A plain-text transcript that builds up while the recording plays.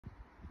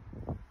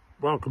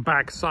Welcome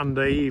back.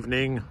 Sunday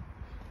evening,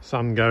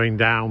 sun going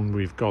down.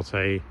 We've got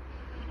a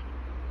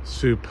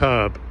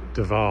superb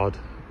Waard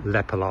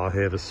Lepelaar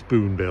here, the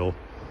spoonbill,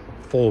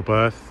 full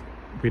berth.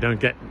 We don't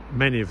get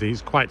many of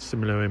these, quite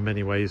similar in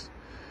many ways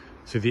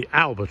to the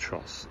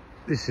albatross.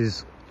 This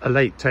is a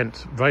late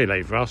tent, very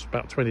late for us,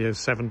 about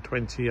 2007,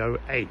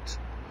 2008.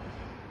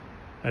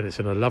 And it's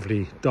in a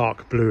lovely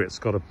dark blue. It's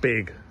got a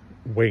big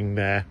wing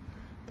there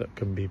that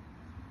can be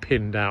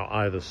pinned out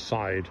either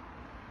side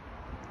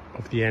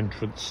of the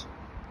entrance,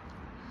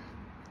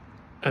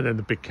 and then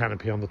the big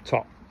canopy on the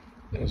top.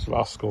 There's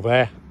Rascal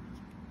there,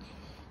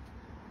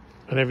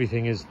 and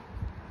everything is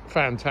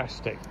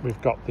fantastic.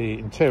 We've got the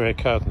interior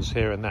curtains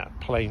here and that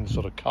plain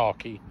sort of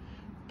khaki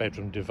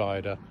bedroom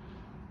divider,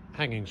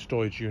 hanging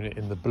storage unit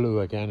in the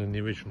blue again, in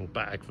the original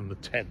bag from the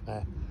tent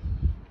there.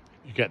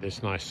 You get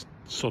this nice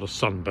sort of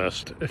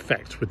sunburst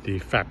effect with the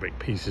fabric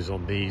pieces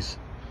on these,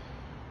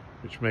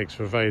 which makes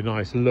for a very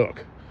nice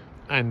look,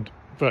 and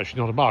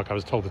virtually not a mark. I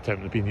was told the tent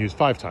had been used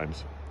 5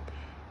 times,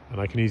 and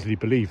I can easily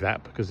believe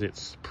that because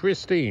it's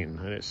pristine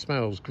and it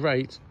smells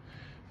great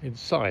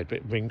inside. A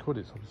bit wrinkled,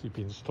 it's obviously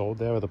been stored.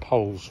 There are the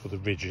poles for the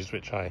ridges,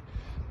 which I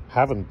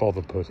haven't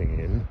bothered putting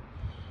in,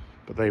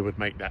 but they would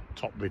make that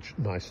top ridge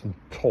nice and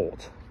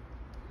taut.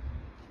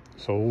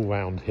 So all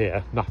round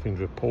here, nothing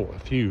to report. A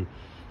few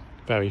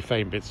very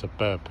faint bits of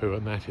bird poo,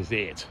 and that is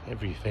it.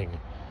 Everything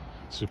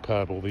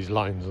superb, all these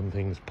lines and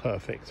things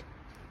perfect.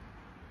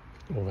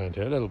 All around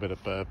here, a little bit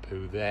of bird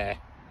poo there.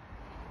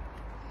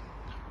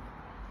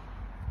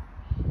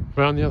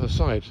 Around the other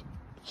side,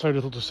 so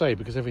little to say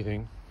because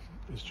everything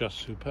is just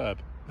superb.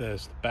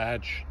 There's the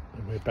badge,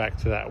 and we're back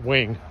to that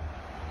wing.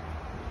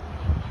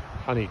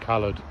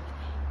 Honey-coloured,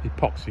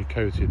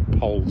 epoxy-coated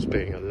poles,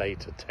 being a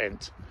later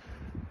tent.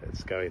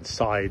 Let's go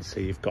inside. So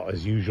you've got,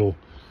 as usual,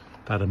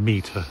 about 1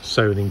 metre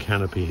sewn-in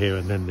canopy here,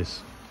 and then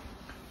this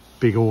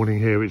big awning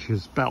here, which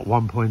is about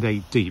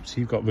 1.8 deep. So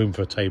you've got room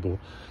for a table,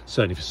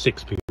 certainly for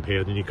 6 people here.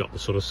 And then you've got the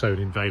sort of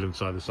sewn-in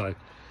valance either side.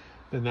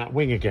 Then that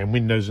wing again,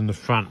 windows in the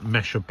front,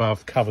 mesh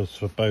above, covers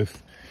for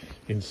both.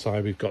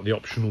 Inside we've got the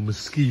optional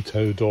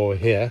mosquito door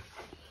here.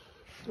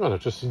 Oh,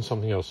 I've just seen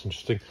something else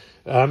interesting.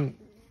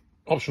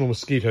 Optional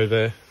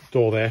mosquito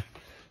door there,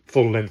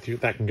 full length.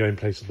 That can go in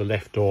place of the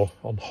left door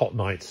on hot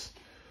nights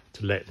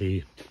to let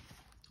the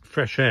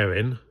fresh air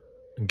in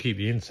and keep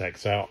the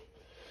insects out.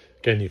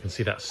 Again, you can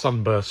see that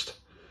sunburst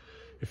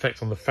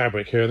effect on the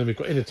fabric here. And then we've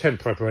got, in a tent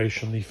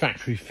preparation, the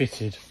factory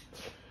fitted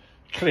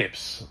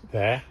clips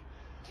there.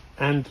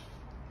 And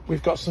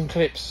we've got some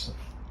clips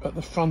at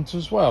the front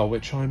as well,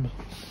 which I'm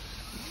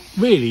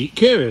really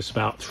curious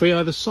about. 3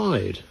 either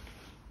side.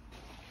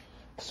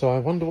 So I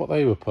wonder what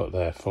they were put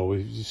there for.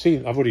 You've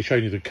seen, I've already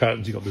shown you the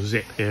curtains. You've got the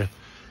zip here.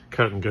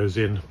 Curtain goes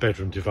in,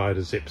 bedroom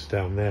divider zips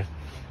down there.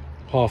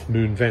 Half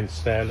moon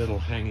vents there, little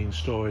hanging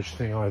storage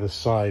thing either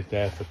side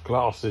there for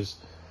glasses,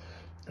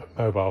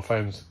 mobile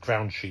phones,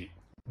 ground sheet,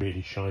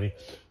 really shiny.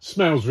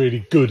 Smells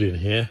really good in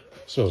here.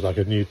 Smells like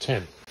a new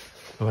tent.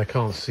 And I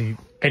can't see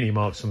any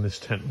marks on this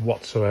tent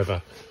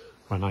whatsoever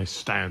when I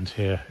stand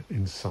here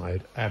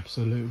inside.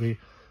 Absolutely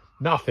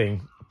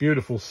nothing.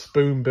 Beautiful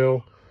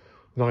spoonbill,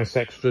 nice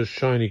extras,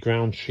 shiny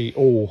ground sheet,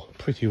 all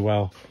pretty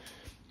well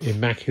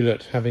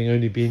immaculate, having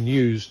only been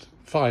used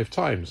 5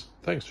 times.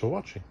 Thanks for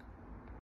watching.